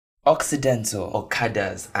Occidental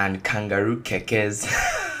Okadas and Kangaroo Kekes.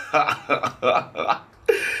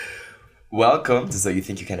 Welcome to So You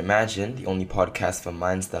Think You Can Imagine, the only podcast for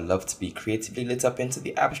minds that love to be creatively lit up into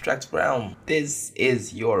the abstract realm. This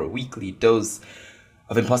is your weekly dose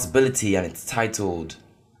of impossibility, and it's titled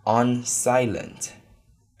On Silent,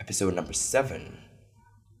 episode number 7.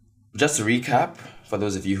 Just to recap, for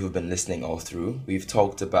those of you who've been listening all through, we've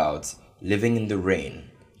talked about living in the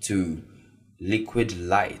rain, to liquid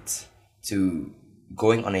light, to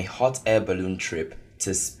going on a hot air balloon trip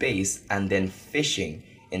to space, and then fishing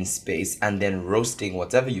in space, and then roasting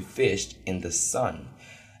whatever you fished in the sun.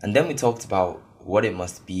 And then we talked about what it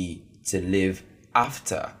must be to live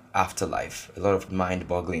afterlife. A lot of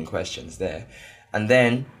mind-boggling questions there. And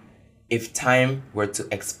then if time were to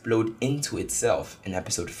explode into itself in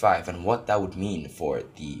episode 5 and what that would mean for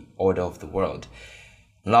the order of the world.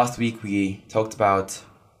 Last week we talked about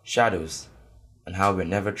shadows and how we're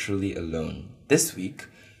never truly alone. This week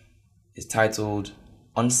is titled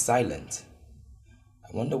On Silent.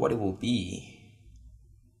 I wonder what it will be.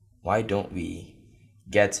 Why don't we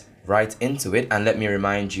get right into it? And let me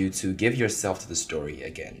remind you to give yourself to the story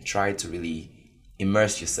again. Try to really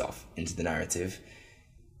immerse yourself into the narrative.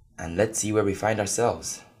 And let's see where we find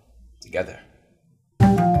ourselves together.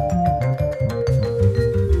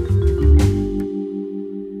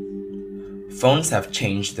 Phones have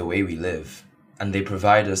changed the way we live, and they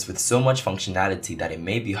provide us with so much functionality that it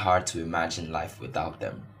may be hard to imagine life without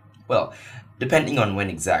them. Well, depending on when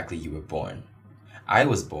exactly you were born. I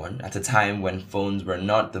was born at a time when phones were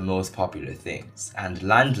not the most popular things, and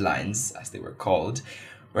landlines, as they were called,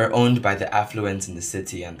 were owned by the affluent in the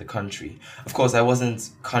city and the country. Of course, I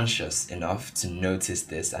wasn't conscious enough to notice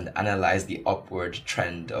this and analyze the upward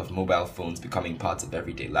trend of mobile phones becoming part of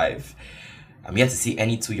everyday life. I'm yet to see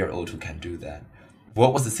any 2-year-old who can do that.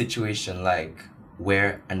 What was the situation like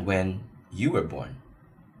where and when you were born?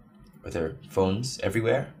 Were there phones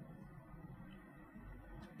everywhere?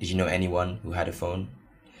 Did you know anyone who had a phone?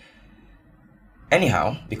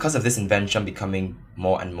 Anyhow, because of this invention becoming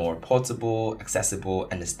more and more portable, accessible,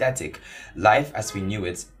 and aesthetic, life as we knew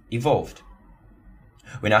it evolved.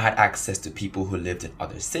 We now had access to people who lived in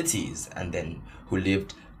other cities and then who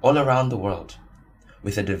lived all around the world.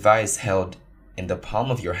 With a device held in the palm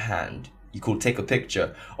of your hand, you could take a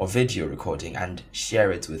picture or video recording and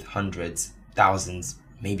share it with hundreds, thousands,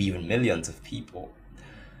 maybe even millions of people.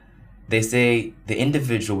 They say the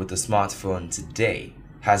individual with a smartphone today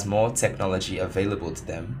has more technology available to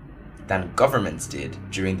them than governments did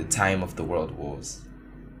during the time of the world wars.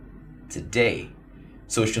 Today,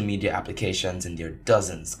 social media applications in their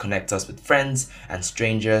dozens connect us with friends and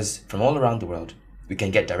strangers from all around the world. We can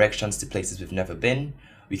get directions to places we've never been.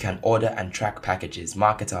 We can order and track packages,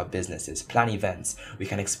 market our businesses, plan events. We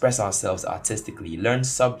can express ourselves artistically, learn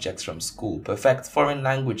subjects from school, perfect foreign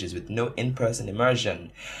languages with no in-person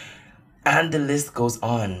immersion. And the list goes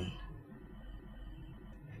on.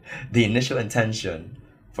 The initial intention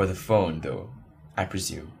for the phone, though, I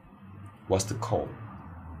presume, was to call.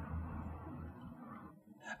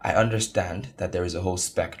 I understand that there is a whole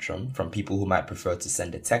spectrum from people who might prefer to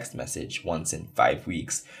send a text message once in 5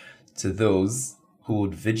 weeks to those who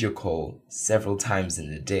would video call several times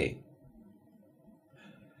in a day.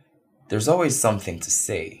 There's always something to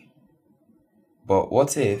say, but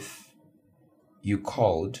what if you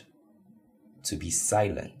called to be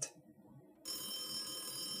silent?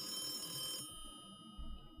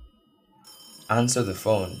 Answer the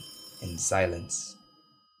phone in silence.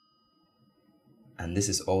 And this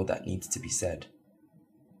is all that needs to be said.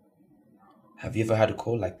 Have you ever had a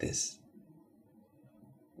call like this?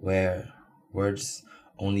 Where words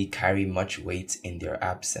only carry much weight in their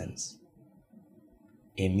absence.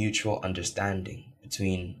 A mutual understanding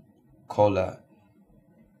between caller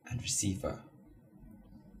and receiver.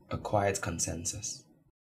 A quiet consensus.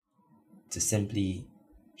 To simply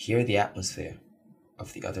hear the atmosphere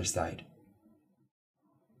of the other side.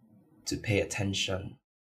 To pay attention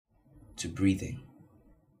to breathing.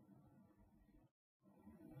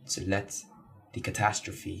 To let the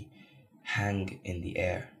catastrophe hang in the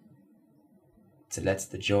air. To let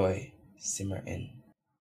the joy simmer in.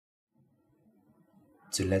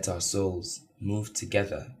 To let our souls move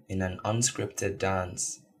together in an unscripted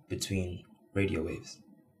dance between radio waves.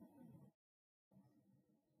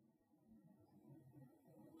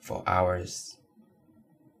 For hours,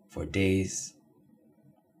 for days,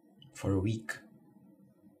 for a week.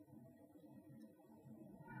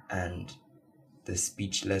 And the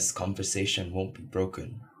speechless conversation won't be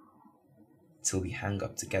broken till we hang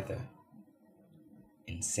up together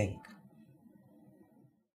in sync.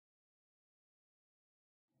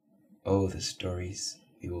 Oh, the stories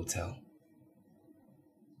we will tell.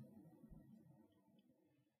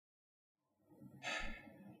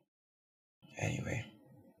 Anyway,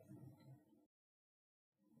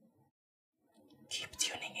 keep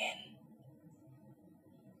tuning in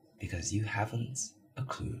because you haven't a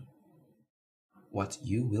clue what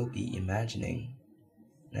you will be imagining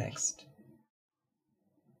next.